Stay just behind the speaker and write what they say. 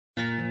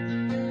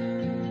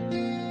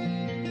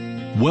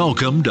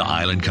Welcome to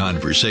Island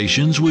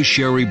Conversations with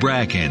Sherry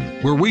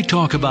Bracken, where we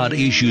talk about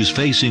issues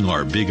facing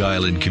our Big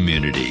Island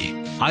community.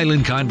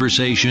 Island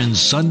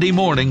Conversations Sunday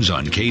mornings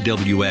on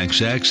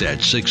KWXX at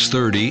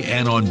 6:30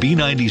 and on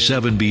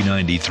B97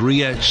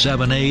 B93 at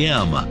 7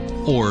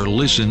 a.m. or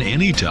listen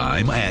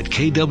anytime at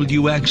kwxx.com.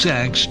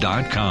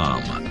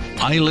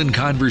 Island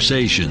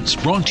Conversations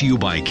brought to you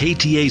by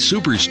KTA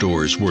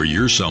Superstores, where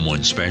you're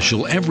someone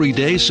special every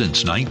day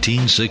since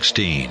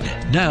 1916.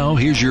 Now,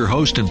 here's your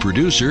host and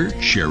producer,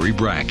 Sherry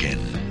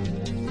Bracken.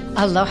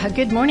 Aloha,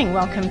 good morning.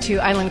 Welcome to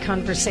Island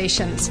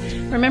Conversations.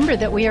 Remember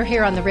that we are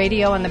here on the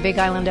radio on the Big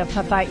Island of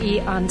Hawaii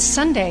on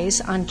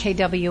Sundays on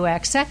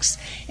KWXX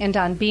and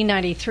on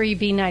B93,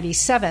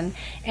 B97,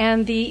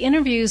 and the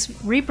interviews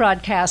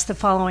rebroadcast the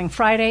following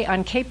Friday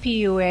on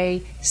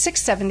KPUA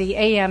 670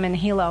 AM in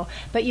Hilo.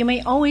 But you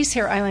may always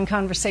hear Island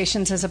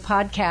Conversations as a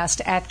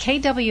podcast at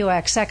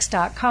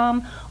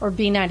kwxx.com or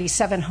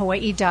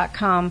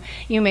b97hawaii.com.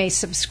 You may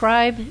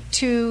subscribe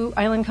to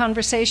Island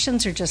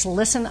Conversations or just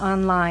listen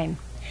online.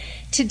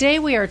 Today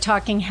we are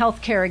talking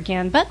healthcare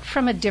again, but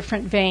from a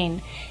different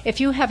vein.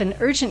 If you have an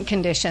urgent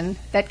condition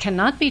that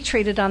cannot be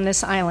treated on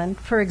this island,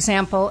 for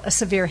example, a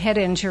severe head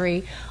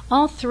injury,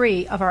 all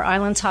three of our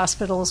island's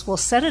hospitals will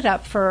set it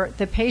up for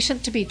the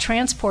patient to be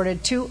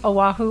transported to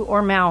Oahu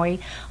or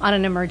Maui on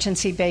an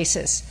emergency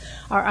basis.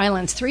 Our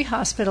island's three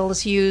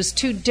hospitals use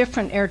two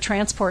different air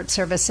transport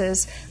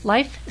services,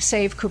 Life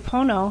Save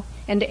Kupono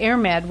and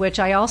AirMed, which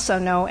I also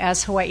know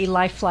as Hawaii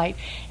Life Flight,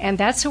 and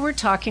that's who we're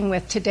talking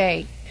with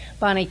today.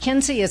 Bonnie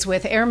Kinzie is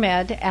with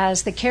AirMed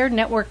as the Care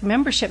Network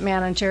Membership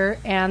Manager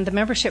and the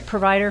membership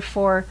provider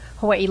for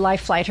Hawaii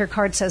Life Flight. Her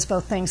card says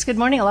both things. Good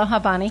morning. Aloha,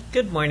 Bonnie.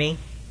 Good morning.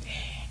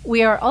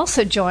 We are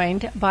also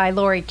joined by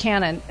Lori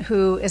Cannon,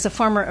 who is a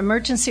former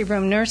emergency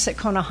room nurse at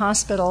Kona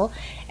Hospital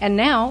and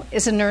now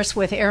is a nurse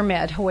with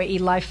AirMed, Hawaii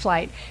Life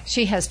Flight.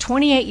 She has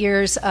 28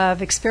 years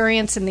of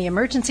experience in the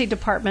emergency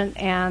department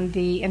and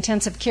the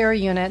intensive care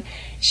unit.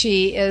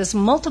 She is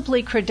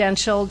multiply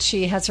credentialed.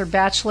 She has her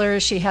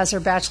bachelor's. She has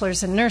her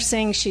bachelor's in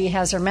nursing. She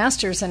has her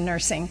master's in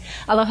nursing.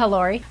 Aloha,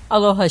 Lori.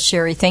 Aloha,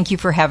 Sherry. Thank you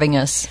for having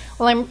us.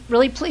 Well, I'm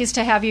really pleased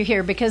to have you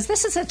here because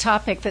this is a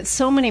topic that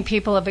so many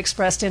people have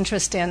expressed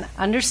interest in.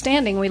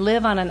 Understanding we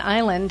live on an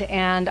island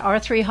and our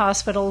three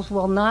hospitals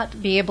will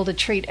not be able to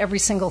treat every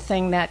single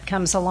thing that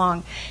comes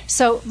along.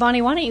 So,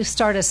 Bonnie, why don't you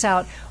start us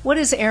out? What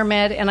is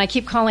AirMed? And I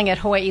keep calling it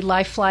Hawaii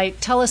Life Flight.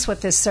 Tell us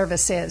what this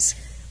service is.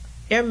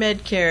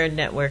 AirMed Care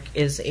Network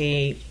is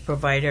a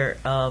provider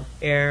of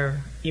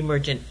air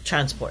emergent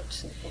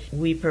transports.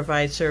 We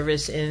provide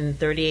service in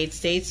 38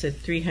 states at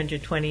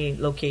 320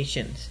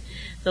 locations.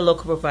 The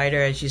local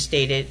provider, as you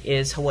stated,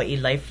 is Hawaii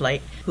Life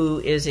Flight, who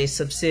is a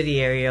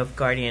subsidiary of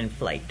Guardian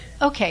Flight.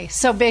 Okay,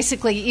 so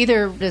basically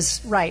either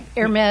is right,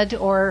 AirMed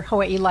or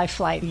Hawaii Life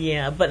Flight.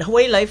 Yeah, but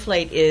Hawaii Life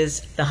Flight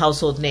is the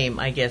household name,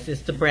 I guess.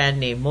 It's the brand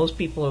name. Most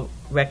people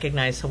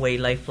recognize Hawaii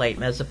Life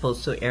Flight as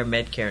opposed to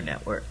AirMed Care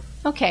Network.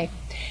 Okay,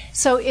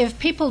 so if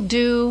people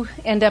do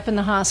end up in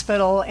the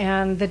hospital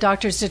and the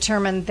doctors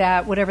determine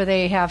that whatever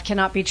they have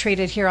cannot be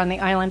treated here on the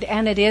island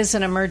and it is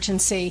an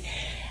emergency,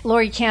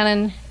 Lori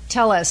Cannon,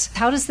 tell us,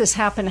 how does this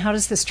happen? How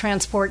does this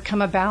transport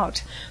come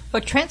about?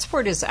 But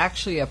transport is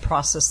actually a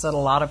process that a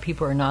lot of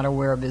people are not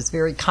aware of. It's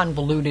very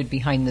convoluted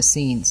behind the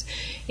scenes.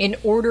 In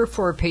order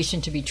for a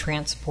patient to be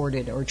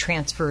transported or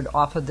transferred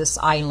off of this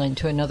island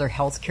to another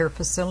healthcare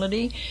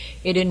facility,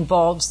 it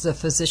involves the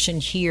physician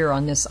here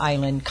on this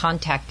island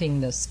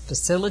contacting this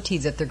facility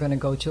that they're going to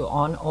go to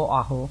on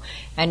Oahu.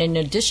 And in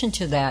addition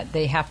to that,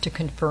 they have to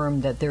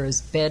confirm that there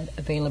is bed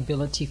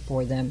availability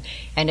for them.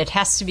 And it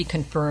has to be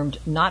confirmed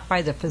not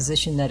by the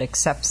physician that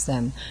accepts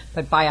them,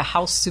 but by a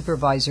house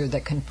supervisor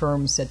that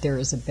confirms that there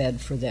is a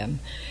bed for them.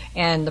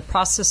 And the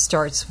process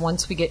starts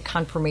once we get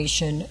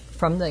confirmation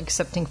from the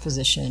accepting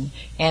physician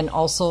and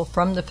also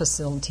from the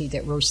facility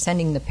that we're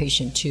sending the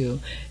patient to.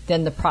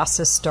 Then the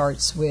process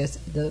starts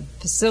with the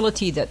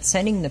facility that's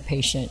sending the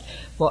patient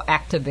will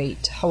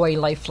activate Hawaii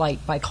Life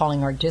Flight by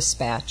calling our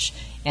dispatch,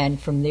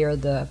 and from there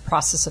the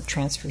process of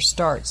transfer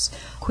starts.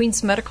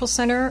 Queens Medical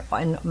Center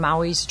and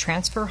Maui's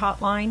transfer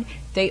hotline,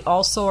 they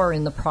also are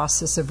in the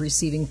process of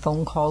receiving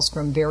phone calls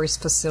from various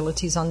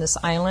facilities on this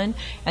island,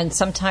 and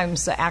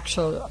sometimes the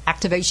actual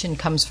activation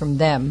comes from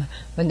them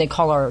when they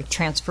call our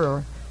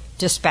transfer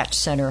dispatch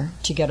center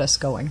to get us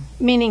going.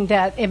 Meaning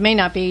that it may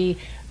not be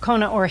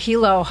Kona or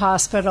Hilo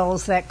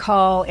hospitals that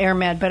call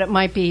AirMed, but it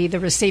might be the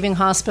receiving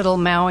hospital,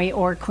 Maui,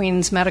 or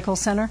Queens Medical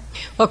Center?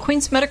 Well,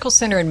 Queens Medical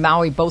Center and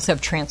Maui both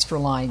have transfer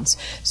lines.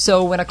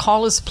 So when a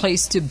call is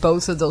placed to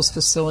both of those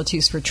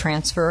facilities for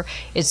transfer,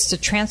 it's the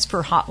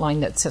transfer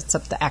hotline that sets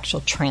up the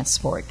actual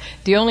transport.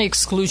 The only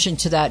exclusion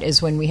to that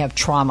is when we have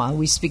trauma.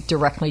 We speak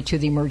directly to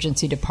the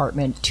emergency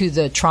department, to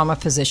the trauma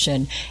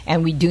physician,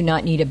 and we do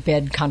not need a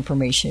bed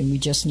confirmation. We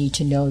just need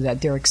to know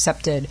that they're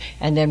accepted,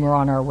 and then we're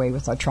on our way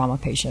with our trauma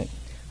patient.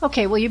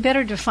 Okay, well, you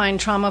better define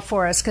trauma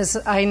for us, because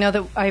I know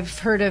that I've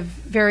heard of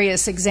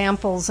various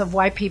examples of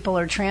why people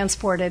are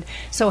transported.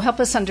 So help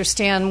us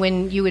understand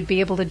when you would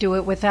be able to do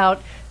it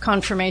without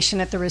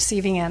confirmation at the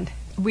receiving end.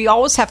 We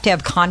always have to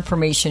have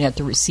confirmation at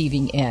the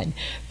receiving end.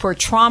 For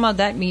trauma,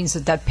 that means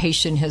that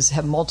patient has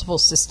had multiple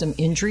system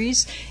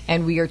injuries,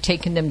 and we are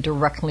taking them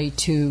directly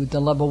to the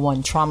level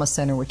 1 trauma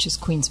center, which is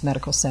Queens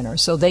Medical Center.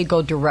 So they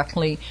go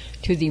directly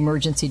to the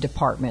emergency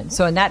department.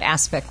 So in that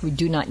aspect, we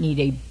do not need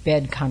a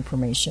bed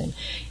confirmation.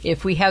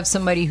 If we have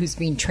somebody who's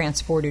being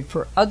transported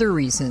for other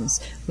reasons,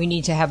 we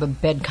need to have a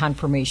bed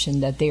confirmation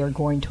that they are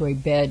going to a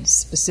bed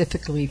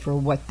specifically for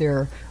what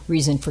their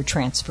reason for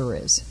transfer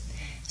is.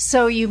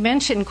 So you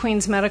mentioned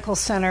Queens Medical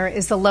Center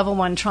is the level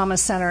 1 trauma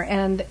center,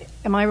 and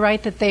am I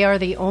right that they are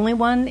the only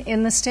one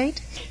in the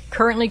state?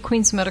 Currently,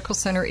 Queens Medical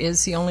Center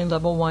is the only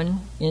level 1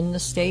 in the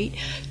state.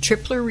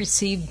 Tripler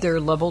received their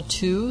level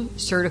 2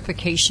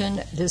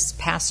 certification this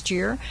past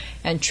year,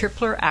 and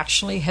Tripler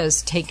actually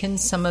has taken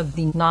some of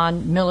the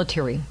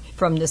non-military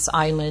from this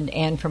island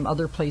and from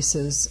other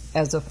places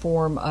as a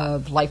form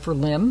of life or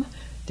limb.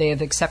 They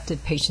have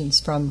accepted patients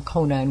from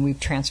Kona, and we've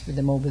transferred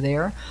them over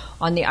there.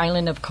 On the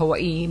island of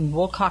Kauai,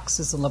 Wilcox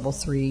is a level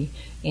 3,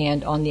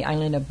 and on the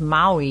island of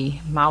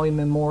Maui, Maui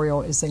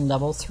Memorial is a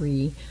level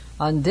 3.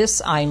 On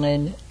this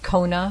island,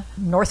 Kona,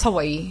 North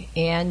Hawaii,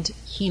 and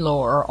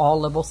Hilo are all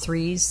level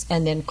 3s,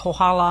 and then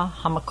Kohala,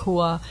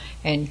 Hamakua,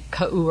 and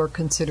Ka'u are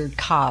considered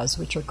CAS,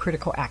 which are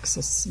critical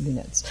access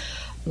units.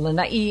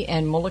 Lanai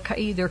and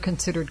Molokai, they're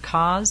considered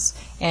CAS,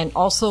 and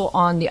also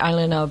on the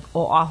island of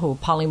Oahu,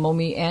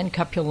 Palimomi and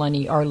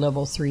Kapiolani are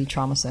level 3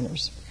 trauma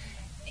centers.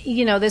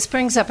 You know, this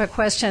brings up a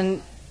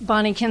question.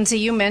 Bonnie Kinzie,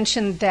 you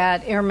mentioned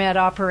that AirMed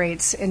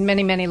operates in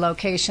many, many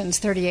locations,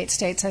 38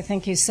 states, I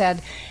think you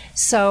said.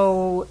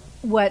 So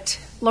what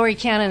Lori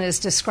Cannon is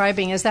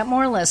describing, is that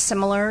more or less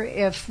similar?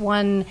 If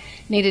one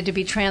needed to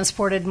be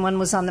transported and one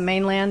was on the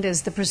mainland,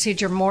 is the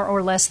procedure more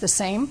or less the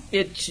same?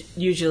 It's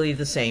usually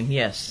the same,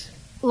 yes.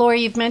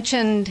 Lori, you've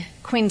mentioned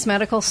Queens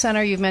Medical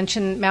Center, you've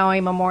mentioned Maui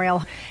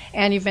Memorial,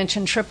 and you've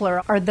mentioned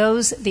Tripler. Are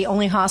those the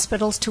only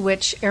hospitals to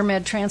which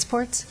AirMed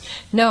transports?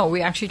 No,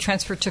 we actually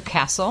transfer to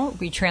Castle,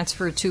 we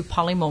transfer to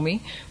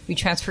Palimomi, we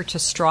transfer to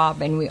Straub,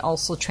 and we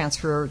also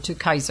transfer to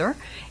Kaiser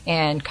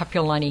and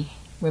Kapiolani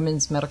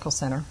Women's Medical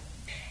Center.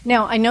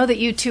 Now, I know that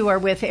you two are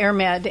with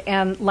AirMed,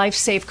 and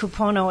LifeSafe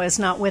Kupono is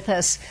not with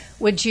us.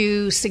 Would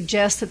you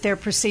suggest that their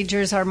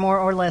procedures are more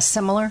or less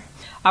similar?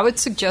 I would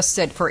suggest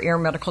that for air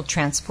medical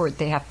transport,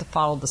 they have to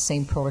follow the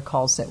same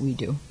protocols that we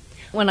do.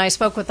 When I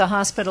spoke with the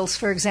hospitals,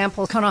 for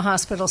example, Kona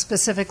Hospital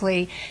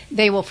specifically,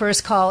 they will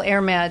first call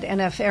AirMed,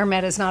 and if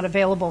AirMed is not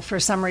available for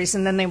some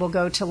reason, then they will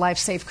go to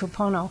LifeSafe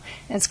Kupono.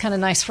 And it's kind of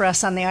nice for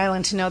us on the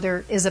island to know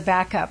there is a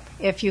backup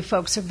if you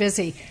folks are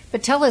busy.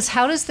 But tell us,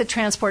 how does the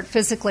transport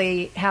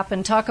physically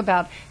happen? Talk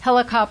about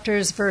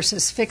helicopters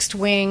versus fixed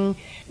wing,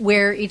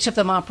 where each of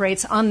them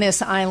operates on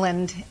this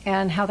island,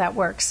 and how that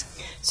works.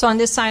 So on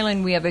this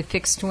island, we have a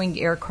fixed-wing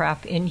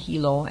aircraft in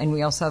Hilo, and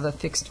we also have a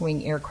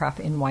fixed-wing aircraft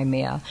in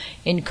Waimea.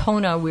 In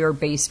Kona, we are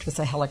based with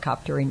a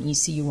helicopter, an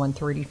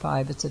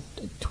ECU-135. It's a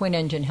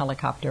twin-engine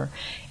helicopter,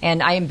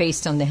 and I am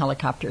based on the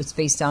helicopter. It's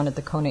based down at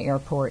the Kona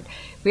airport.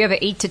 We have an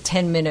 8 to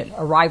 10 minute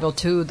arrival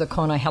to the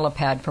Kona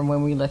helipad from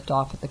when we lift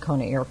off at the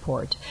Kona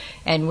airport.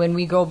 And when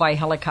we go by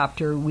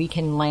helicopter, we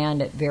can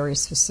land at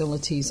various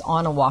facilities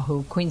on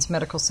Oahu, Queens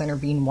Medical Center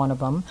being one of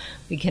them.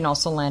 We can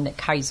also land at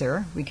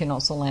Kaiser. We can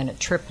also land at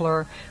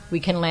Tripler. We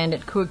can land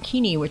at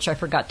Kuakini, which I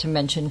forgot to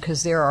mention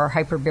because they're our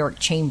hyperbaric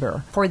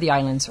chamber for the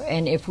islands.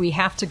 And if we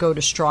have to go to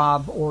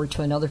Straub or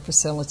to another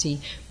facility,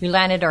 we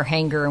land at our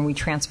hangar and we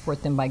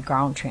transport them by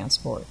ground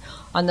transport.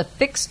 On the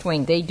fixed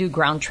wing, they do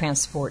ground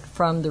transport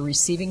from the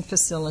receiving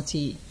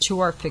facility to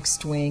our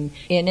fixed wing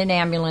in an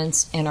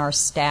ambulance, and our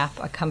staff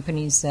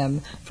accompanies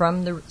them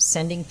from the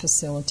sending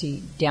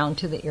facility down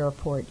to the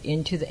airport,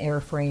 into the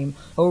airframe,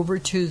 over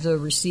to the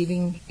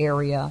receiving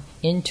area,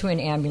 into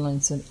an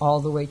ambulance, and all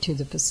the way to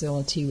the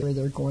facility where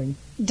they're going.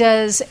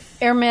 Does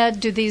AirMed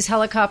do these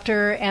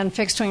helicopter and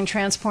fixed wing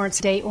transports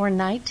day or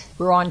night?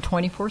 We're on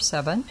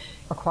 24/7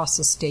 across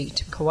the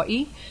state.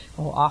 Kauai,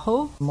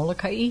 Oahu,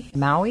 Molokai,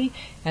 Maui,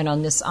 and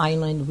on this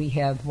island we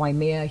have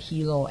Waimea,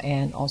 Hilo,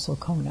 and also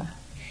Kona.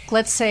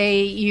 Let's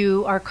say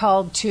you are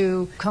called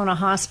to Kona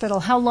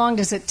Hospital. How long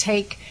does it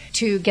take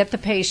to get the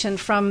patient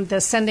from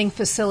the sending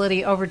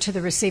facility over to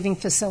the receiving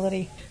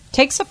facility?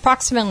 Takes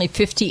approximately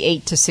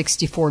 58 to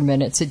 64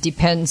 minutes. It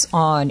depends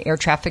on air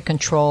traffic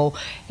control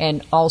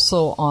and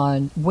also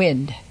on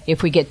wind,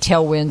 if we get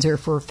tailwinds or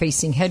if we're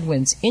facing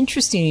headwinds.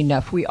 Interesting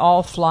enough, we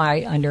all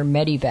fly under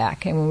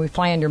Medivac, and when we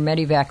fly under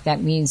Medivac,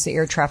 that means the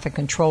air traffic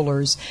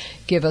controllers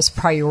give us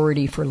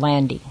priority for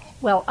landing.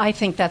 Well, I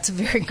think that's a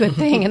very good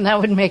thing, and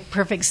that would make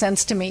perfect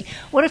sense to me.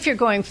 What if you're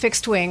going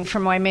fixed wing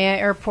from Waimea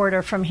Airport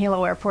or from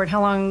Hilo Airport?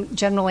 How long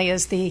generally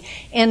is the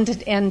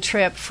end-to-end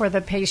trip for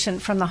the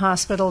patient from the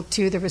hospital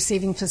to the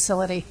receiving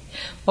facility?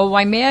 Well,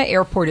 Waimea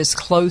Airport is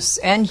close,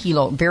 and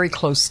Hilo, very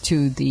close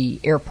to the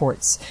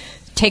airports.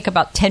 Take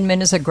about 10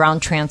 minutes of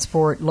ground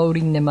transport,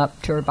 loading them up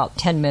to about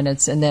 10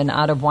 minutes, and then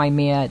out of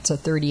Waimea, it's a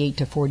 38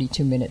 to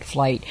 42-minute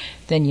flight.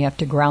 Then you have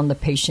to ground the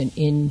patient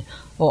in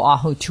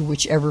Oahu to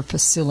whichever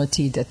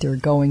facility that they're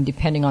going,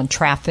 depending on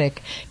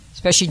traffic.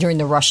 especially during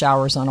the rush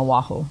hours on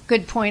Oahu.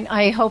 Good point.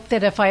 I hope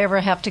that if I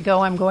ever have to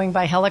go, I'm going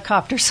by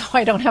helicopter so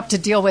I don't have to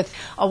deal with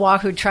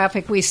Oahu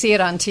traffic. We see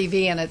it on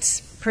TV, and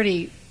it's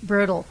pretty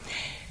brutal.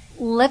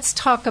 Let's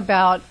talk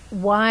about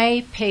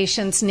why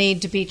patients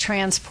need to be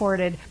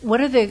transported.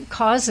 What are the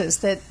causes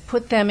that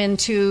put them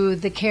into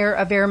the care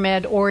of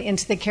AirMed or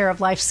into the care of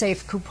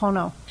LifeSafe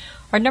Kupono?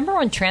 Our number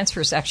one transfer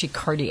is actually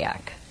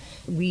cardiac.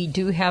 We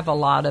do have a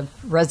lot of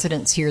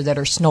residents here that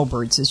are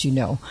snowbirds, as you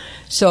know.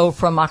 So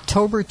from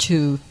October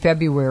to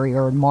February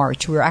or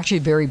March, we're actually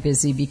very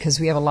busy because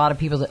we have a lot of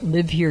people that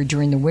live here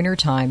during the winter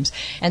times,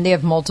 and they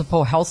have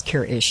multiple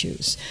healthcare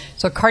issues.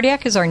 So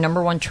cardiac is our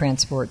number one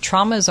transport.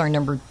 Trauma is our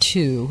number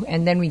two,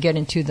 and then we get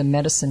into the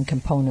medicine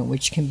component,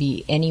 which can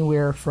be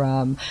anywhere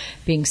from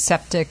being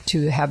septic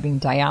to having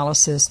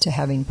dialysis to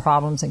having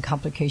problems and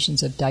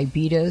complications of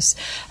diabetes.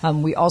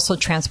 We also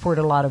transport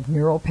a lot of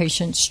neuro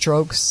patients,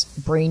 strokes,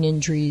 brain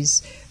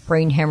injuries,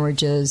 brain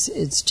hemorrhages.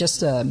 It's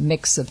just a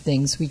mix of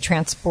things. We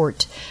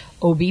transport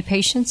OB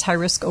patients,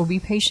 high-risk OB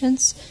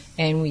patients,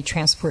 and we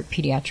transport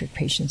pediatric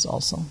patients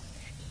also.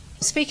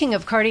 Speaking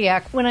of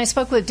cardiac, when I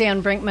spoke with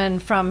Dan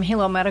Brinkman from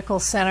Hilo Medical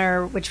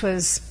Center, which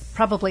was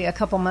probably a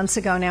couple months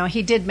ago now,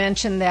 he did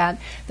mention that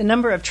the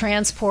number of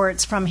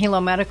transports from Hilo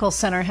Medical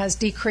Center has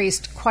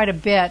decreased quite a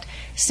bit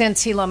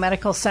since Hilo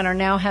Medical Center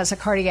now has a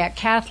cardiac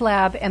cath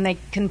lab and they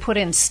can put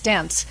in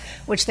stents,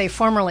 which they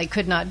formerly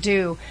could not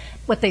do.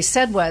 What they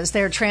said was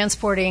they're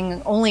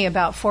transporting only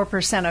about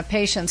 4% of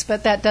patients,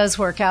 but that does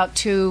work out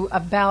to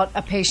about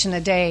a patient a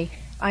day.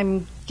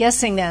 I'm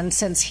guessing then,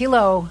 since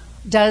Hilo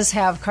does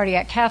have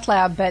cardiac cath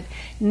lab, but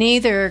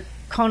neither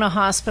Kona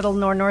Hospital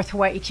nor North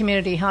Hawaii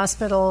Community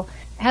Hospital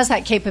has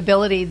that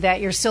capability, that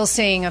you're still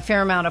seeing a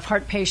fair amount of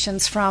heart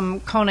patients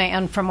from Kona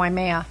and from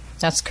Waimea.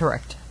 That's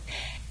correct.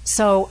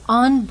 So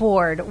on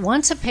board,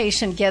 once a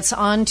patient gets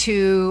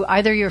onto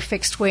either your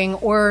fixed wing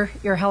or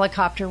your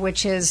helicopter,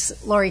 which is,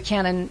 Lori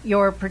Cannon,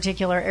 your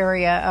particular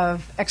area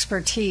of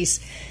expertise,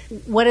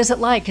 what is it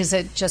like? Is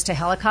it just a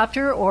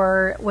helicopter,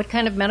 or what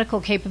kind of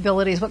medical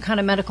capabilities, what kind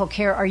of medical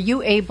care are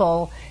you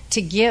able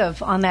to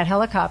give on that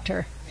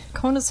helicopter?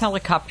 Kona's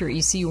helicopter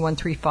ECU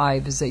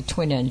 135 is a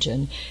twin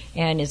engine,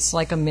 and it's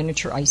like a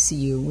miniature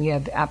ICU. We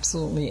have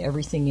absolutely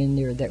everything in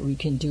there that we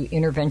can do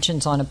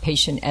interventions on a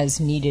patient as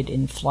needed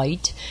in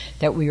flight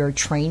that we are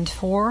trained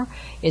for.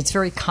 It's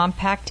very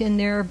compact in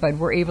there, but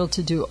we're able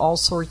to do all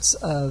sorts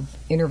of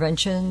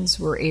interventions.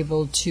 We're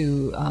able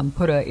to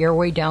put an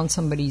airway down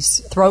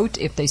somebody's throat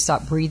if they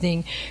stop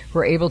breathing.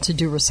 We're able to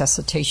do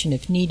resuscitation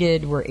if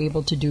needed. We're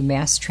able to do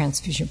mass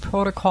transfusion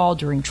protocol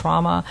during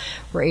trauma.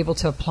 We're able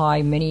to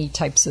apply many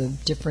types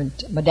of different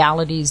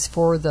modalities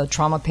for the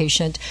trauma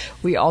patient.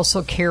 We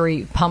also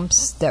carry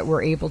pumps that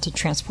we're able to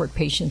transport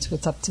patients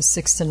with up to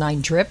 6 to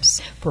 9 drips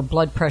for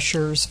blood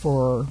pressures,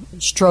 for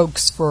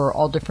strokes, for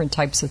all different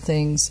types of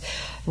things.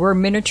 We're a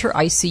miniature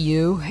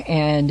ICU,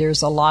 and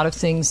there's a lot of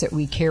things that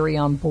we carry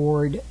on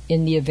board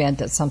in the event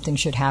that something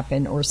should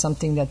happen or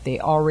something that they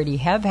already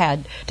have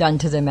had done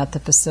to them at the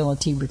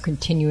facility. We're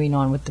continuing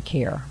on with the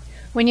care.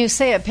 When you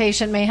say a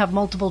patient may have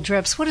multiple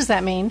drips, what does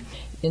that mean?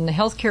 In the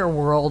healthcare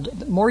world,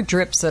 the more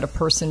drips that a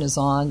person is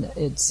on,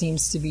 it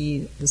seems to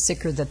be the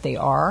sicker that they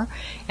are.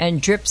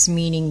 And drips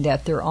meaning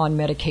that they're on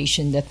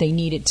medication that they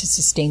need it to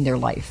sustain their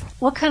life.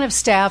 What kind of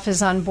staff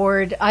is on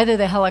board either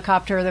the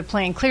helicopter or the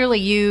plane? Clearly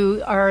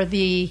you are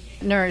the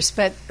nurse,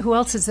 but who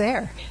else is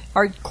there?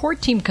 Our core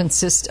team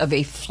consists of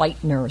a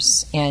flight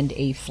nurse and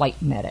a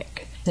flight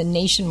medic. And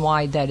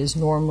nationwide, that is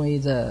normally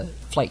the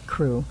flight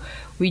crew.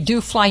 We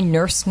do fly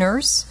nurse.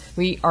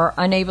 We are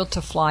unable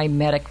to fly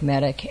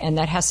medic, and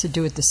that has to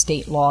do with the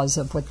state laws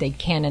of what they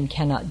can and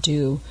cannot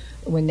do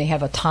when they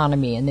have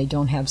autonomy and they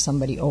don't have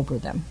somebody over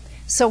them.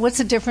 So what's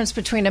the difference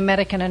between a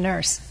medic and a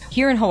nurse?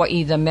 Here in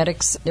Hawaii, the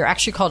medics, they're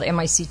actually called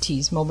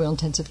MICTs, Mobile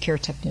Intensive Care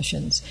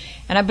Technicians.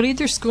 And I believe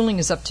their schooling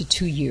is up to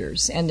 2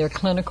 years, and their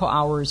clinical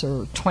hours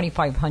are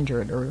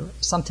 2,500 or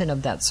something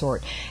of that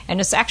sort. And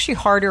it's actually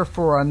harder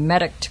for a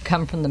medic to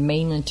come from the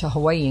mainland to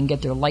Hawaii and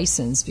get their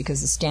license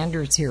because the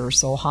standards here are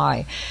so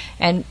high.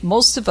 And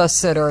most of us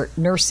that are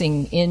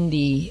nursing in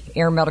the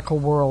air medical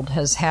world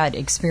has had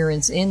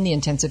experience in the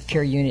intensive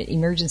care unit,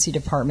 emergency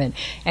department,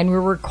 and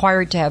we're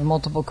required to have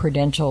multiple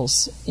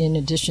credentials in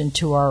addition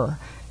to our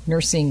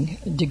nursing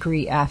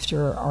degree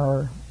after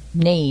our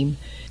name,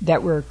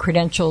 that we're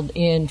credentialed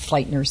in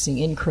flight nursing,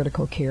 in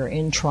critical care,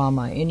 in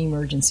trauma, in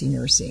emergency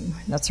nursing.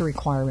 That's a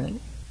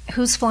requirement.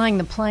 Who's flying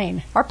the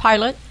plane? Our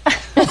pilot.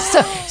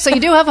 So you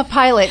do have a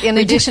pilot. In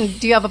addition,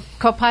 do you have a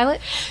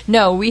co-pilot?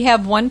 No, we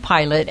have one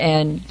pilot,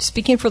 and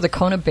speaking for the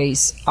Kona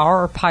base,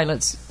 our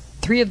pilots,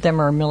 3 of them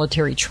are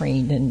military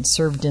trained and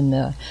served in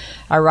the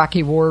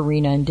Iraqi war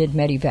arena and did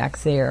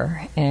medevac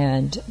there.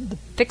 And the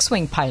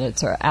fixed-wing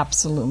pilots are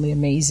absolutely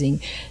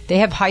amazing. They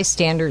have high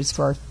standards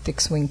for our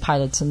fixed-wing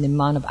pilots and the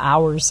amount of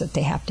hours that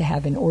they have to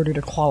have in order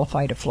to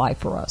qualify to fly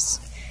for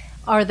us.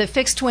 Are the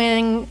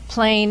fixed-wing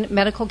plane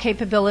medical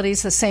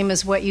capabilities the same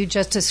as what you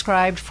just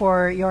described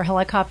for your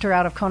helicopter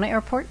out of Kona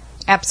Airport?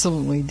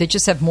 Absolutely. They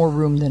just have more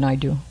room than I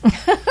do.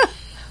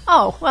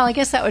 Oh, well, I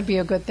guess that would be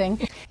a good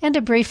thing. And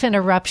a brief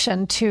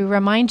interruption to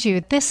remind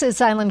you, this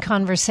is Island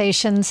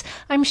Conversations.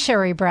 I'm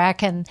Sherry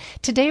Bracken.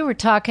 Today we're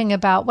talking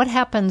about what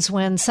happens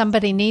when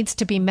somebody needs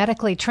to be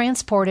medically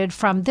transported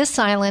from this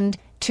island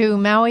to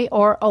Maui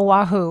or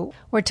Oahu.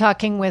 We're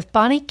talking with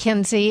Bonnie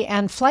Kinzie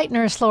and flight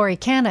nurse Lori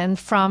Cannon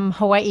from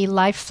Hawaii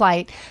Life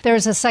Flight.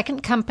 There's a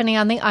second company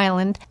on the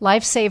island,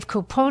 LifeSave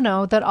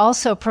Kupono, that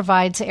also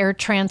provides air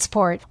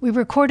transport. We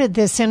recorded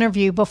this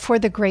interview before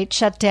the Great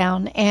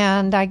Shutdown,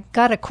 and I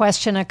got a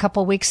question a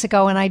couple weeks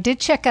ago, and I did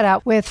check it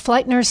out with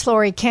flight nurse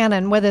Lori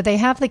Cannon, whether they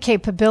have the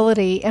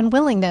capability and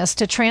willingness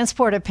to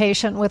transport a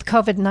patient with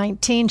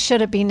COVID-19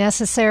 should it be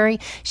necessary.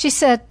 She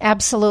said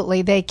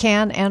absolutely they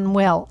can and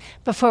will.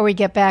 Before we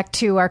get back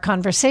to our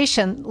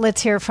conversation,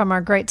 let's hear from our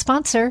great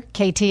sponsor,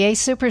 KTA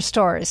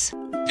Superstores.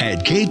 At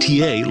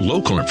KTA,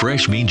 local and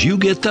fresh means you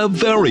get the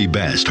very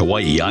best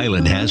Hawaii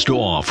Island has to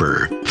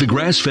offer. The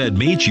grass-fed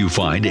meats you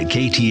find at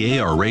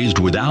KTA are raised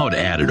without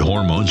added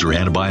hormones or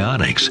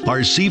antibiotics.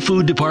 Our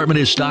seafood department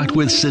is stocked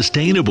with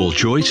sustainable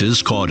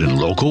choices caught in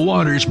local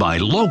waters by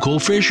local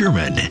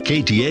fishermen.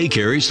 KTA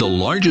carries the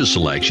largest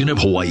selection of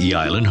Hawaii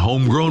Island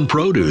homegrown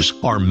produce.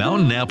 Our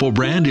Mountain Apple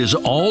brand is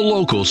all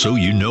local, so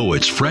you know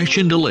it's fresh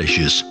and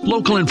delicious.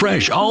 Local and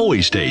fresh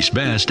always tastes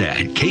best at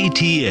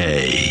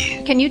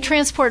KTA. Can you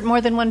transport more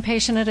than one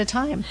patient at a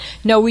time?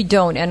 No, we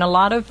don't. And a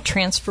lot of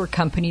transfer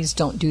companies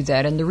don't do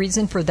that. And the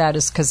reason for that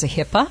is because of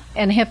HIPAA.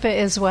 And HIPAA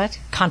is what?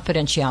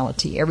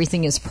 Confidentiality.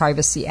 Everything is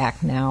Privacy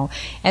Act now.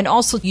 And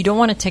also, you don't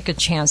want to take a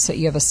chance that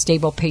you have a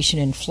stable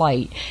patient in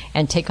flight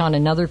and take on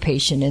another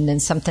patient, and then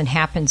something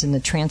happens in the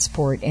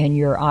transport and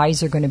your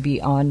eyes are going to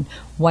be on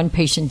one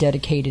patient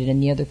dedicated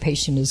and the other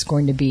patient is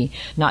going to be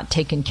not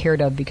taken care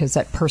of because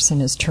that person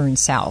has turned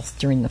south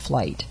during the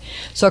flight.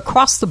 So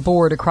across the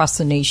board, across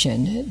the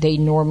nation, they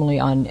normally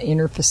on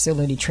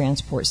inter-facility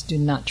transports do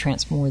not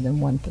transport more than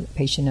one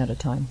patient at a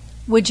time.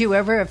 Would you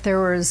ever, if there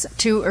was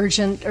two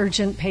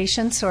urgent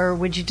patients, or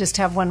would you just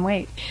have one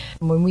wait?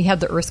 When we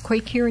had the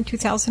earthquake here in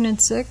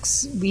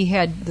 2006, we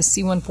had the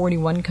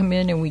C-141 come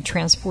in and we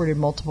transported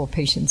multiple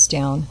patients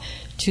down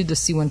to the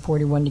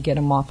C-141 to get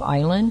them off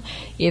island.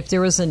 If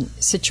there was a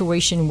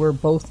situation where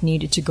both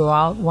needed to go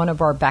out, one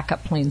of our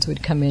backup planes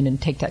would come in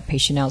and take that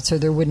patient out, so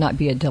there would not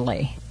be a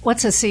delay.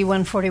 What's a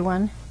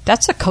C-141?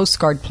 That's a Coast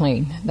Guard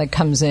plane that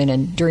comes in,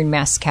 and during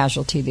mass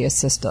casualty, they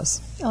assist us.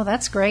 Oh,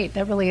 that's great.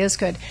 That really is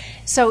good.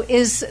 So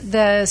is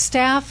the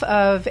staff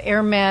of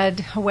AirMed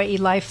Hawaii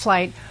Life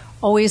Flight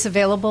always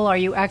available? Are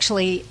you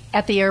actually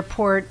at the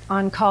airport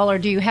on call, or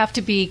do you have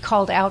to be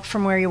called out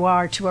from where you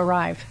are to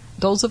arrive?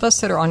 Those of us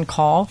that are on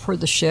call for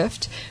the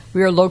shift,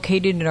 we are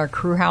located in our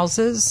crew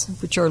houses,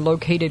 which are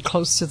located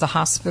close to the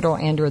hospital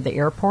and or the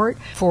airport.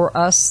 For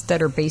us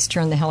that are based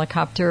here on the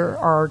helicopter,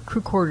 our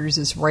crew quarters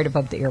is right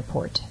above the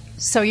airport.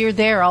 So you're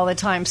there all the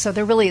time. So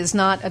there really is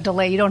not a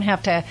delay. You don't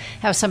have to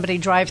have somebody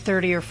drive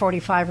 30 or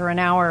 45 or an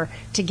hour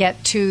to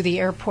get to the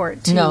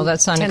airport. No,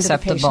 that's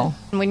unacceptable.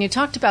 When you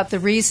talked about the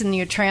reason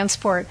you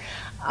transport,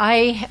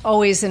 I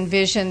always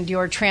envisioned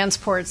your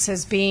transports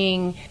as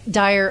being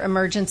dire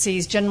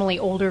emergencies, generally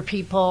older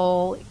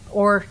people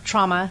or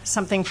trauma,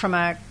 something from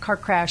a car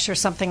crash or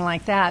something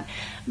like that.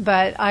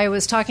 But I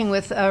was talking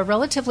with a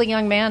relatively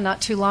young man not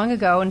too long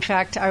ago. In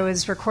fact, I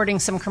was recording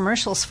some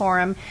commercials for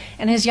him,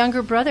 and his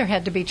younger brother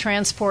had to be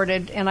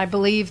transported, and I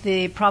believe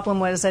the problem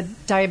was a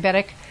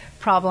diabetic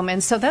problem.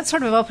 And so that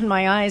sort of opened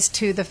my eyes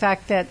to the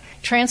fact that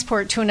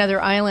transport to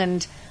another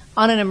island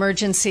on an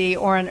emergency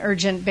or an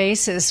urgent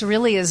basis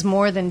really is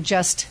more than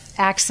just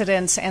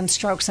accidents and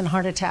strokes and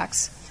heart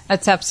attacks.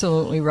 That's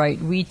absolutely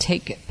right. We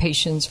take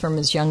patients from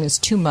as young as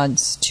 2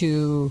 months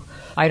to,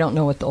 I don't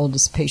know what the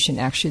oldest patient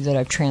actually that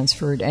I've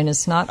transferred, and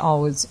it's not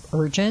always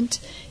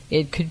urgent.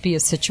 It could be a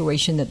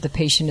situation that the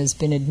patient has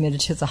been admitted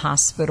to the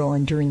hospital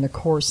and during the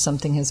course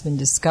something has been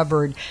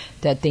discovered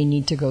that they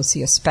need to go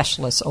see a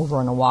specialist over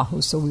on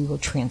Oahu, so we will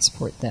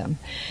transport them.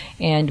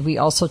 And we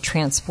also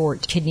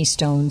transport kidney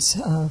stones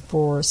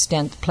for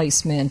stent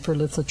placement, for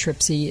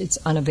lithotripsy. It's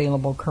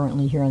unavailable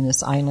currently here on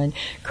this island.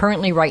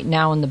 Currently right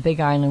now on the Big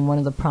Island, one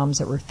of the problems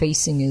that we're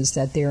facing is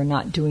that they are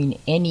not doing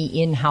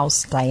any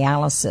in-house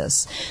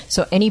dialysis.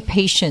 So any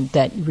patient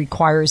that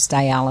requires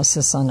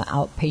dialysis on an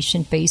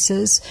outpatient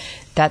basis,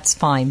 that's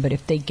fine. But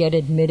if they get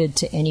admitted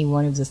to any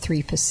one of the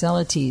 3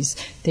 facilities,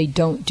 they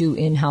don't do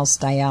in-house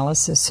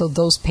dialysis. So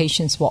those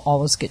patients will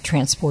always get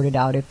transported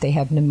out if they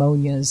have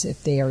pneumonias,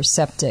 if they are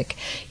septic,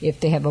 if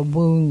they have a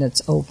wound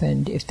that's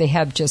opened, if they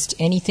have just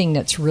anything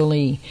that's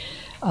really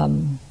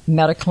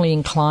medically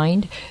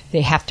inclined,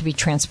 they have to be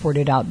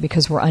transported out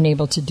because we're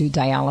unable to do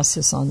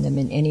dialysis on them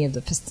in any of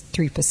the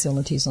 3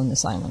 facilities on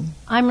this island.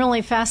 I'm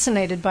really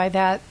fascinated by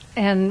that.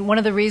 And one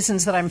of the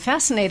reasons that I'm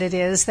fascinated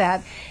is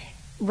that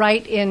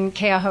right in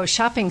Keaho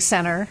Shopping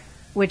Center,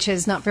 which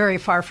is not very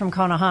far from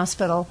Kona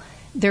Hospital,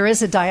 there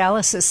is a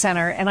dialysis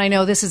center. And I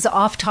know this is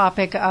off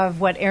topic of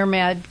what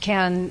AirMed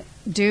can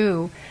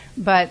do,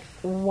 but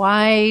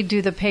why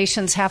do the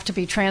patients have to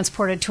be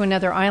transported to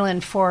another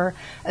island for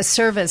a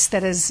service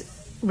that is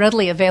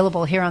readily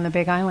available here on the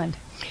Big Island?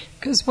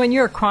 Because when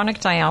you're a chronic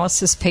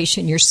dialysis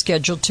patient, you're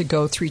scheduled to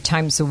go 3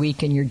 times a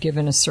week and you're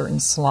given a certain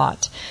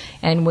slot.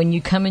 And when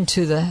you come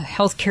into the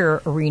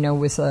healthcare arena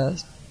with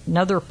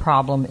another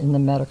problem in the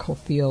medical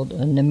field,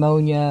 a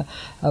pneumonia,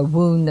 a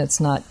wound that's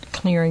not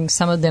clearing.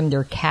 Some of them,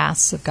 their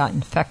casts have got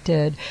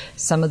infected.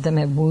 Some of them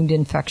have wound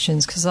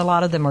infections because a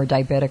lot of them are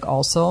diabetic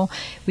also.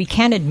 We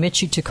can't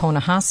admit you to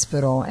Kona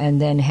Hospital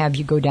and then have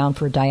you go down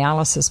for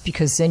dialysis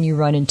because then you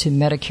run into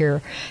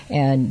Medicare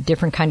and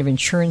different kind of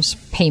insurance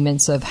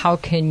payments of how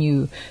can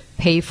you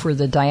pay for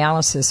the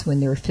dialysis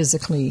when they're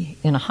physically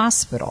in a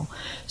hospital.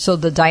 So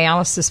the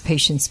dialysis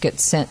patients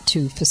get sent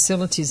to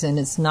facilities, and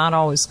it's not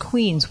always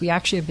Queens. We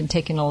actually have been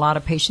taking a lot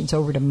of patients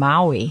over to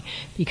Maui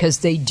because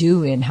they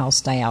do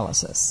in-house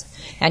dialysis.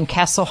 And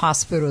Castle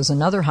Hospital is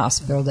another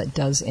hospital that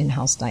does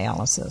in-house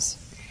dialysis.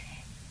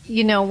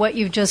 You know, what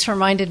you've just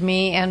reminded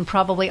me and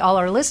probably all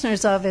our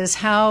listeners of is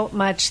how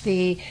much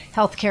the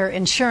healthcare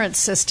insurance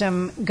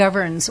system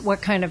governs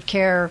what kind of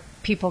care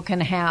people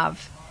can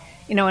have.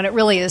 You know, and it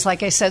really is,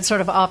 like I said,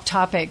 sort of off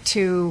topic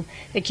to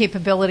the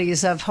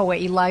capabilities of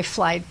Hawaii Life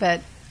Flight.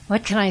 But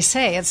what can I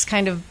say? It's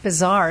kind of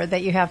bizarre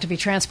that you have to be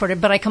transported.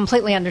 But I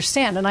completely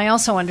understand. And I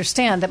also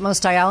understand that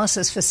most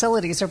dialysis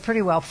facilities are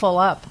pretty well full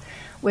up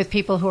with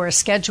people who are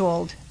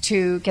scheduled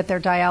to get their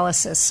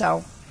dialysis.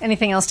 So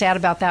anything else to add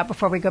about that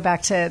before we go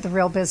back to the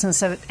real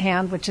business at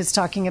hand, which is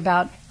talking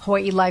about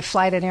Hawaii Life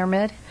Flight and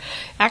AirMed?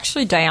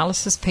 Actually,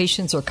 dialysis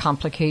patients are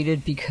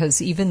complicated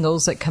because even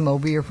those that come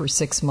over here for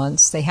 6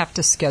 months, they have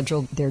to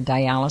schedule their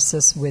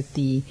dialysis with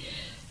the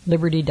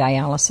Liberty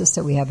Dialysis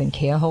that we have in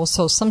Keauhou.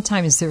 So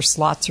sometimes their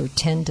slots are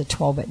 10 to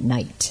 12 at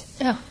night.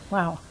 Oh,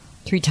 wow.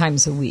 3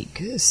 times a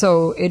week.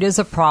 So it is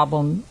a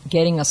problem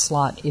getting a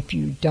slot if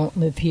you don't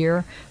live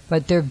here,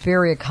 but they're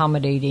very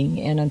accommodating.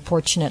 And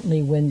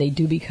unfortunately, when they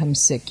do become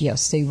sick,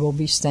 yes, they will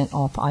be sent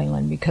off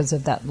island because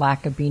of that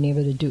lack of being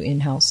able to do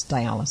in-house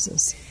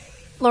dialysis.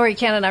 Lori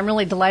Cannon, I'm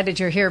really delighted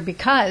you're here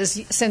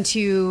because since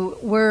you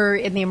were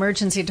in the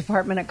emergency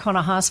department at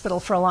Kona Hospital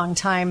for a long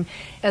time,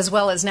 as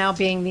well as now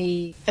being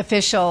the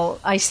official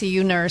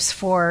ICU nurse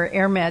for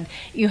AirMed,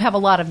 you have a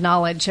lot of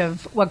knowledge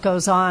of what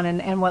goes on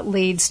and what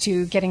leads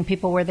to getting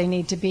people where they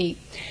need to be.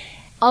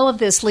 All of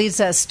this leads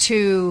us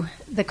to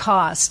the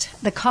cost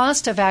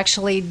of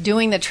actually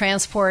doing the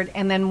transport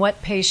and then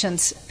what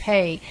patients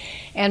pay.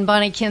 And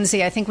Bonnie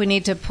Kinzie, I think we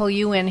need to pull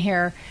you in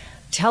here.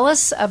 Tell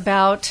us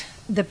about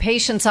the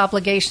patient's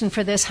obligation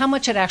for this, how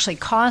much it actually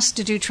costs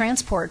to do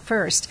transport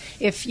first,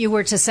 if you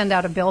were to send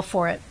out a bill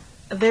for it.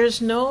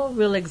 There's no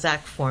real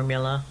exact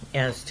formula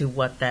as to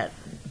what that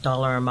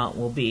dollar amount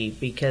will be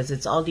because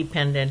it's all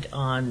dependent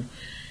on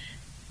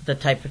the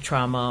type of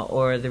trauma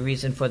or the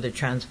reason for the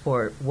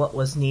transport, what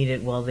was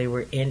needed while they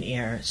were in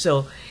air.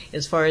 So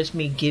as far as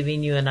me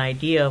giving you an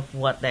idea of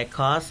what that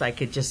costs, I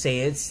could just say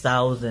it's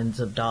thousands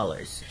of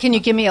dollars. Can you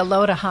give me a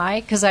low to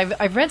high? Because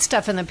I've read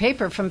stuff in the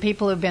paper from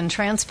people who've been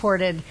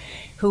transported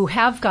who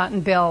have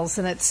gotten bills,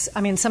 and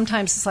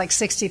sometimes it's like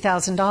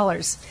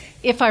 $60,000,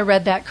 if I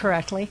read that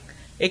correctly.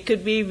 It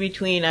could be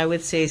between, I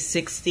would say,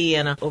 $60,000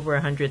 and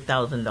over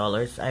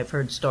 $100,000. I've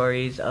heard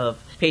stories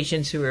of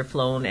patients who were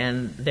flown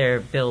and their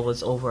bill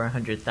was over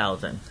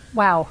 $100,000.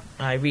 Wow.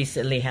 I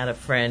recently had a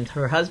friend,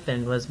 her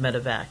husband was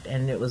medevaced,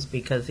 and it was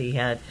because he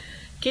had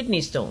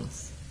kidney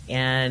stones.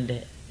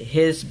 And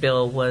his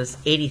bill was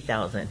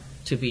 $80,000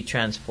 to be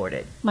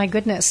transported. My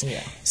goodness.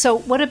 Yeah. So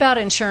what about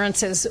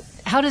insurances?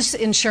 How does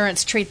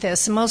insurance treat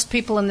this? Most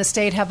people in the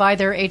state have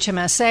either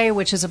HMSA,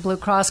 which is a Blue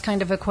Cross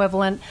kind of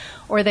equivalent,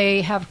 or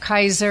they have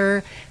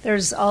Kaiser.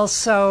 There's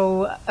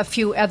also a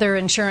few other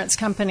insurance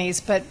companies.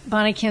 But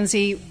Bonnie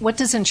Kinzie, what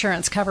does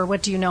insurance cover?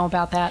 What do you know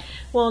about that?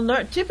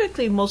 Well,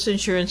 typically most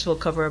insurance will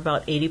cover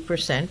about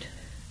 80%,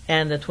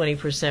 and the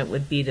 20%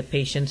 would be the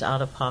patient's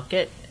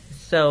out-of-pocket.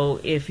 So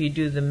if you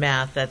do the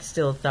math, that's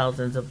still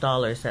thousands of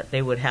dollars that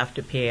they would have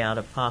to pay out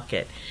of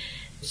pocket.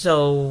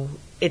 So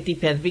it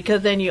depends,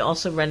 because then you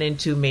also run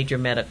into major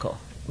medical.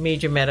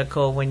 Major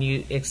medical, when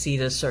you exceed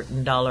a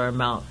certain dollar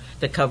amount,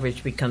 the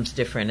coverage becomes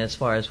different as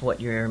far as what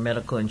your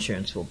medical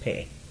insurance will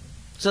pay.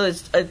 So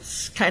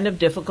it's kind of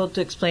difficult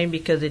to explain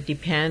because it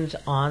depends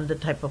on the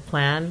type of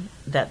plan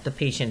that the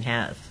patient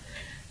has.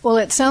 Well,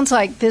 it sounds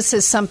like this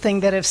is something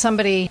that if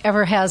somebody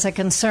ever has a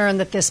concern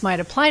that this might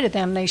apply to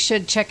them, they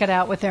should check it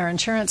out with their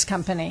insurance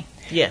company.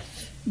 Yes.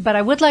 But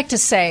I would like to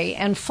say,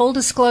 and full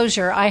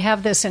disclosure, I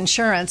have this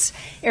insurance.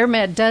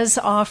 AirMed does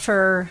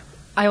offer,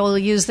 I will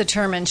use the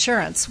term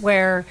insurance,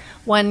 where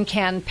one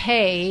can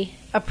pay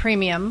a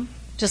premium,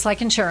 just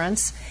like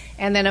insurance,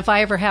 and then if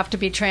I ever have to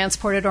be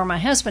transported or my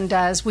husband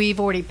does, we've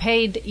already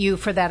paid you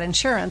for that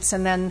insurance,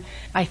 and then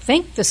I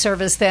think the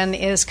service then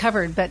is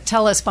covered. But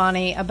tell us,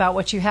 Bonnie, about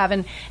what you have.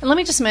 And let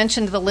me just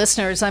mention to the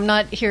listeners, I'm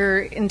not here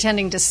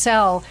intending to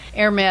sell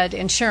AirMed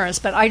insurance,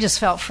 but I just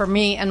felt for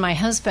me and my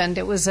husband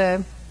it was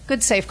a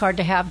good safeguard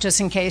to have just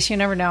in case. You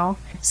never know.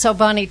 So,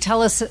 Bonnie,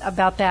 tell us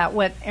about that,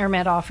 what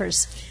AirMed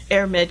offers.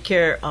 AirMed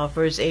Care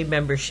offers a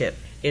membership.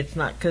 It's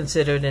not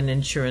considered an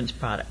insurance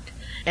product.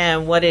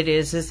 And what it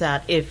is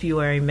that if you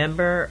are a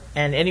member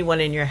and anyone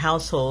in your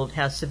household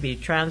has to be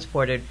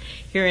transported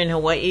here in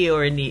Hawaii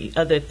or in the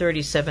other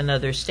 37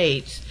 other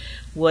states,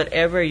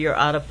 whatever your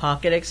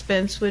out-of-pocket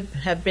expense would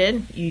have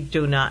been, you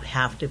do not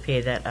have to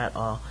pay that at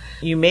all.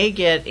 You may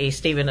get a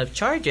statement of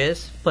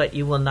charges, but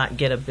you will not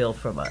get a bill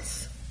from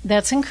us.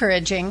 That's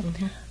encouraging.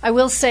 Mm-hmm. I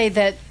will say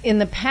that in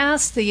the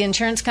past, the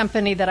insurance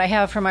company that I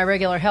have for my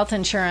regular health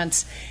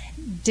insurance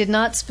did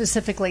not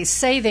specifically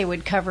say they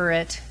would cover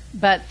it,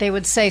 but they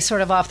would say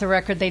sort of off the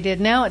record they did.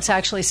 Now it's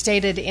actually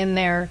stated in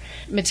their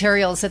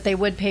materials that they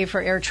would pay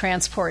for air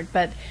transport.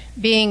 But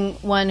being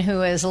one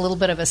who is a little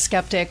bit of a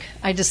skeptic,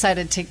 I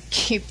decided to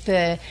keep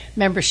the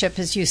membership,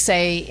 as you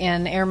say,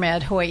 in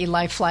AirMed, Hawaii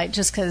Life Flight,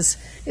 just because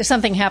if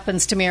something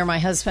happens to me or my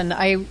husband,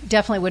 I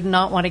definitely would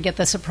not want to get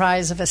the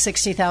surprise of a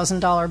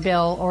 $60,000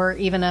 bill or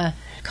even a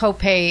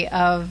copay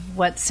of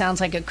what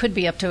sounds like it could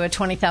be up to a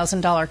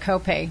 $20,000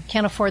 copay.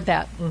 Can't afford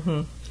that.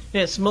 Mm-hmm.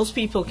 Yes, most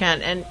people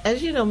can. And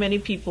as you know, many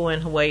people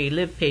in Hawaii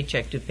live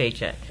paycheck to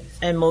paycheck.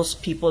 And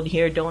most people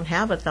here don't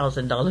have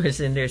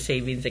 $1,000 in their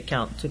savings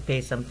account to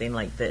pay something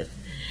like this.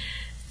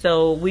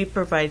 So we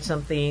provide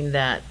something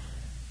that,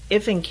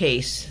 if in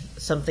case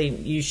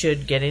something you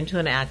should get into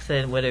an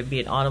accident, whether it be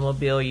an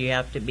automobile, you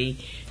have to be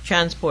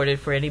transported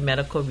for any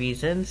medical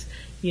reasons,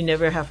 you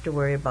never have to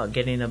worry about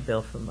getting a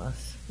bill from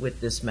us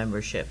with this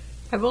membership.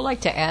 I would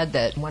like to add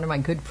that one of my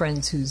good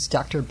friends, who's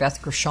Dr.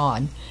 Beth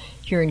Gershon,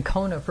 here in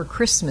Kona for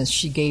Christmas,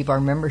 she gave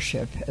our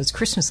membership as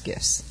Christmas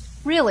gifts.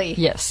 Really?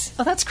 Yes.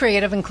 Oh, that's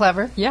creative and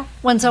clever. Yeah.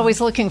 One's always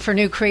looking for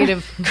new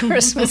creative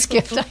Christmas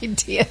gift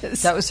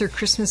ideas. That was her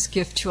Christmas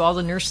gift to all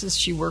the nurses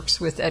she works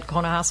with at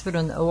Kona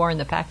Hospital in the OR and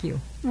the PACU.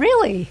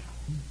 Really?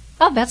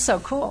 Oh, that's so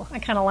cool. I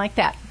kind of like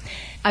that.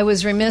 I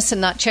was remiss in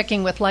not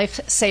checking with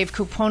LifeSave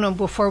Kupono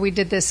before we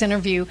did this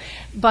interview.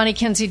 Bonnie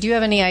Kinzie, do you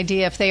have any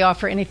idea if they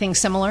offer anything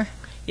similar?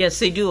 Yes,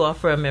 they do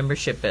offer a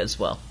membership as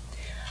well.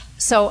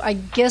 So I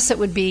guess it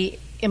would be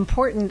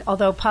important,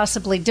 although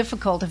possibly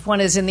difficult, if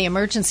one is in the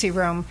emergency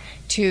room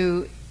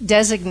to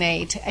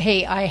designate,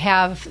 hey, I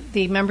have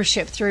the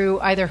membership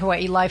through either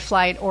Hawaii Life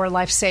Flight or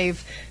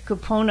LifeSave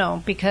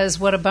Kupono, because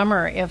what a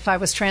bummer if I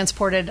was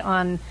transported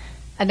on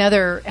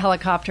another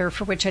helicopter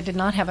for which I did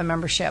not have a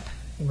membership.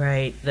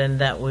 Right, then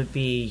that would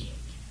be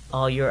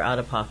all your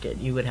out-of-pocket.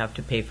 You would have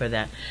to pay for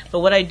that.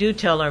 But what I do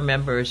tell our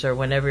members, or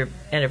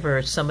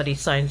whenever somebody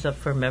signs up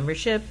for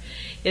membership,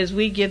 is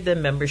we give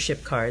them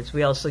membership cards.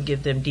 We also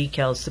give them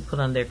decals to put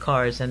on their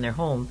cars and their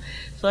home.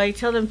 So I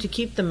tell them to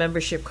keep the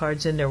membership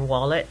cards in their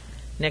wallet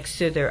next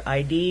to their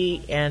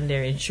ID and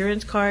their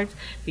insurance cards,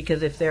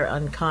 because if they're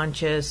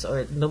unconscious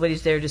or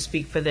nobody's there to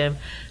speak for them,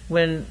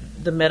 when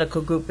the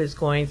medical group is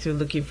going through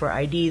looking for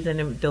IDs,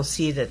 then they'll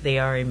see that they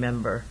are a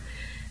member.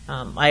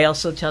 I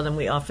also tell them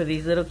we offer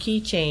these little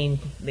keychain.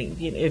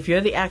 If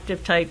you're the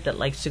active type that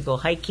likes to go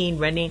hiking,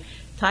 running,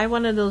 tie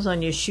one of those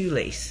on your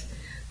shoelace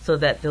so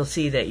that they'll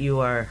see that you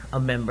are a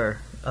member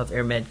of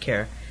AirMed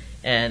Care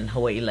and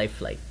Hawaii Life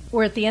Flight.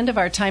 We're at the end of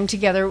our time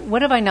together.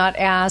 What have I not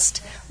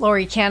asked?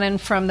 Lori Cannon,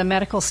 from the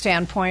medical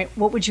standpoint,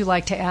 what would you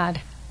like to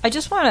add? I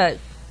just want to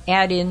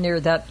add in there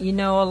that, a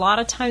lot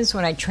of times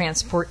when I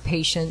transport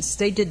patients,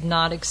 they did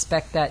not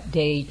expect that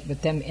day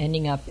with them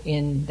ending up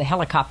in the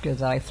helicopter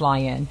that I fly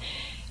in.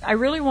 I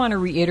really want to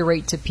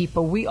reiterate to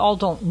people, we all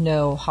don't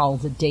know how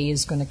the day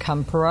is going to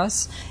come for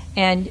us.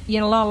 And, a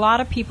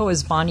lot of people,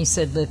 as Bonnie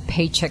said, live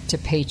paycheck to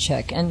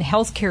paycheck. And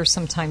healthcare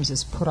sometimes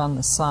is put on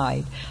the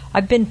side.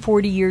 I've been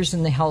 40 years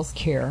in the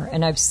healthcare,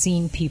 and I've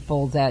seen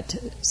people that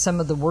some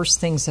of the worst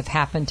things have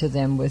happened to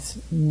them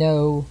with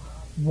no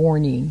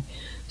warning.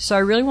 So I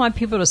really want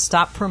people to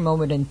stop for a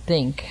moment and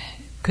think,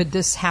 could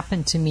this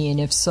happen to me? And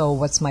if so,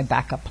 what's my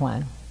backup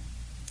plan?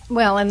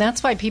 Well, and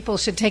that's why people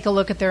should take a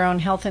look at their own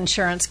health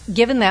insurance,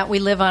 given that we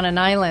live on an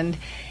island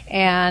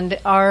and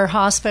our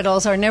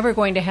hospitals are never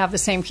going to have the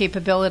same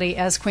capability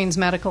as Queens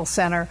Medical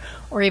Center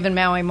or even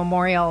Maui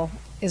Memorial,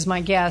 is my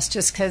guess,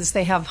 just because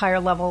they have higher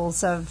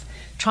levels of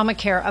trauma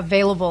care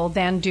available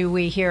than do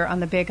we here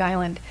on the Big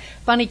Island.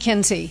 Bonnie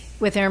Kinzie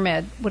with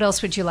AirMed, what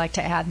else would you like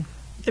to add?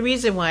 The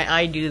reason why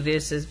I do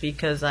this is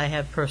because I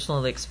have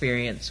personal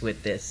experience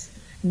with this.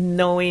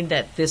 Knowing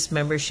that this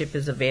membership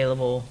is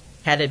available,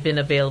 had it been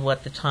available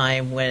at the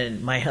time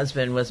when my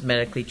husband was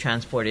medically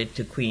transported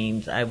to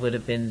Queens, I would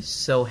have been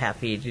so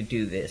happy to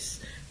do this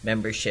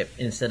membership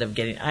instead of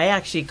I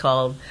actually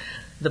called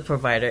the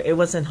provider. It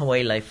wasn't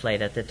Hawaii Life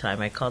Flight at the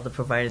time. I called the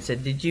provider and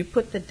said, did you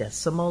put the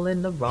decimal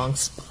in the wrong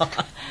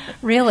spot?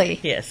 Really?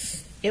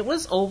 Yes. It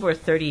was over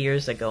 30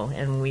 years ago,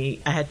 and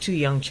I had 2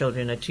 young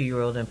children, a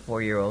 2-year-old and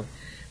 4-year-old.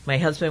 My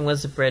husband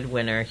was the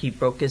breadwinner. He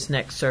broke his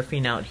neck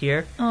surfing out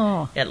here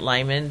at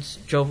Lyman's,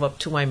 drove up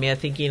to Waimea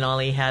thinking all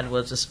he had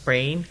was a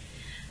sprain.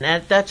 And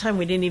at that time,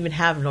 we didn't even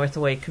have North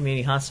Hawaii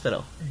Community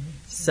Hospital. Mm-hmm.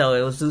 So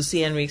it was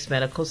Lucy Enrique's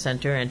Medical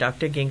Center, and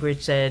Dr.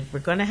 Gingrich said, we're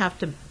going to have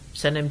to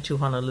send him to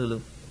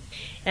Honolulu.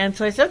 And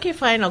so I said, okay,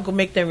 fine, I'll go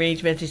make the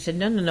arrangements. He said,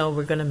 no,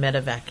 we're going to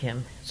medevac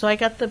him. So I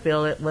got the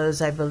bill. It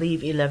was, I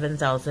believe,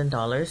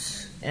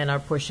 $11,000, and our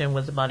portion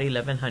was about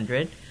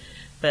 $1,100.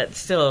 But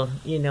still,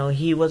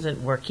 he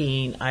wasn't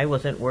working, I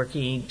wasn't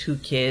working, 2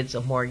 kids,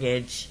 a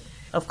mortgage.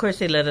 Of course,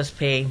 they let us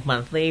pay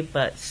monthly,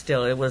 but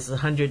still, it was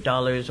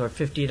 $100 or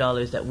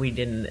 $50 that we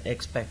didn't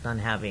expect on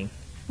having.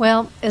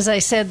 Well, as I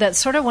said, that's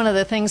sort of one of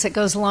the things that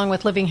goes along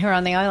with living here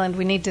on the island.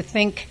 We need to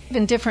think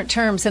in different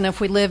terms than if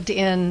we lived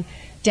in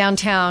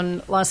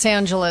downtown Los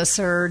Angeles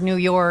or New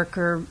York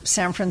or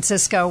San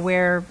Francisco,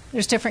 where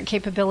there's different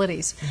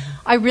capabilities.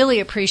 I really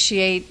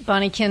appreciate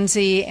Bonnie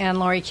Kinzie and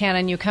Lori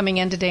Cannon, you coming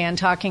in today and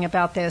talking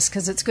about this,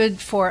 because it's good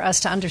for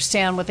us to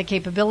understand what the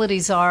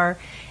capabilities are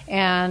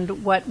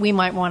and what we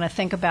might want to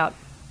think about.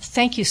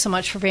 Thank you so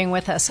much for being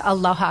with us.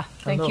 Aloha.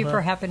 Thank you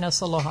for having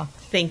us. Aloha.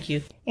 Thank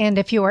you. And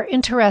if you are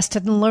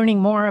interested in learning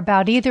more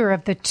about either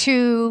of the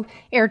 2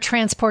 air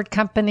transport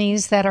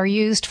companies that are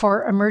used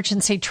for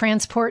emergency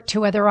transport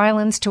to other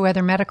islands, to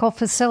other medical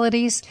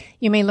facilities,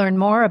 you may learn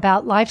more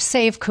about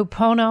LifeSave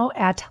Kupono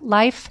at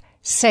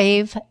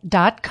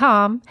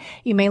lifesave.com.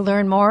 You may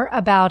learn more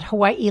about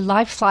Hawaii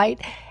Life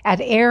Flight at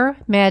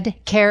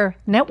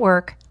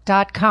AirMedCareNetwork.com.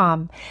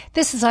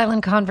 This is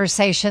Island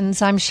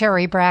Conversations. I'm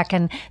Sherry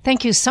Bracken.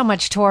 Thank you so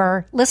much to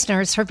our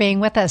listeners for being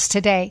with us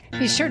today.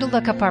 Be sure to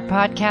look up our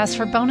podcast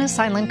for bonus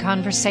Island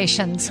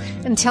Conversations.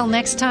 Until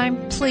next time,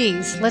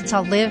 please, let's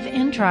all live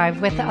and drive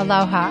with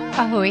aloha.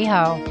 Ahui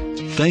ho.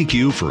 Thank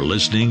you for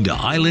listening to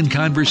Island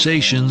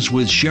Conversations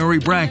with Sherry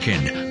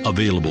Bracken,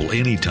 available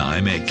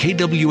anytime at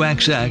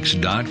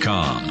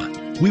kwxx.com.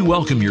 We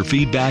welcome your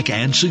feedback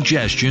and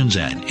suggestions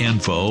at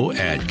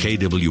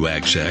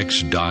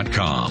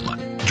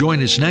info@kwxx.com.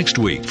 Join us next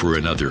week for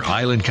another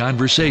Island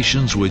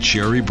Conversations with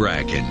Sherry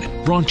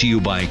Bracken, brought to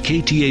you by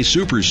KTA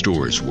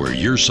Superstores, where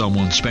you're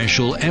someone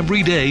special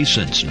every day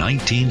since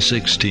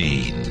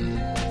 1916.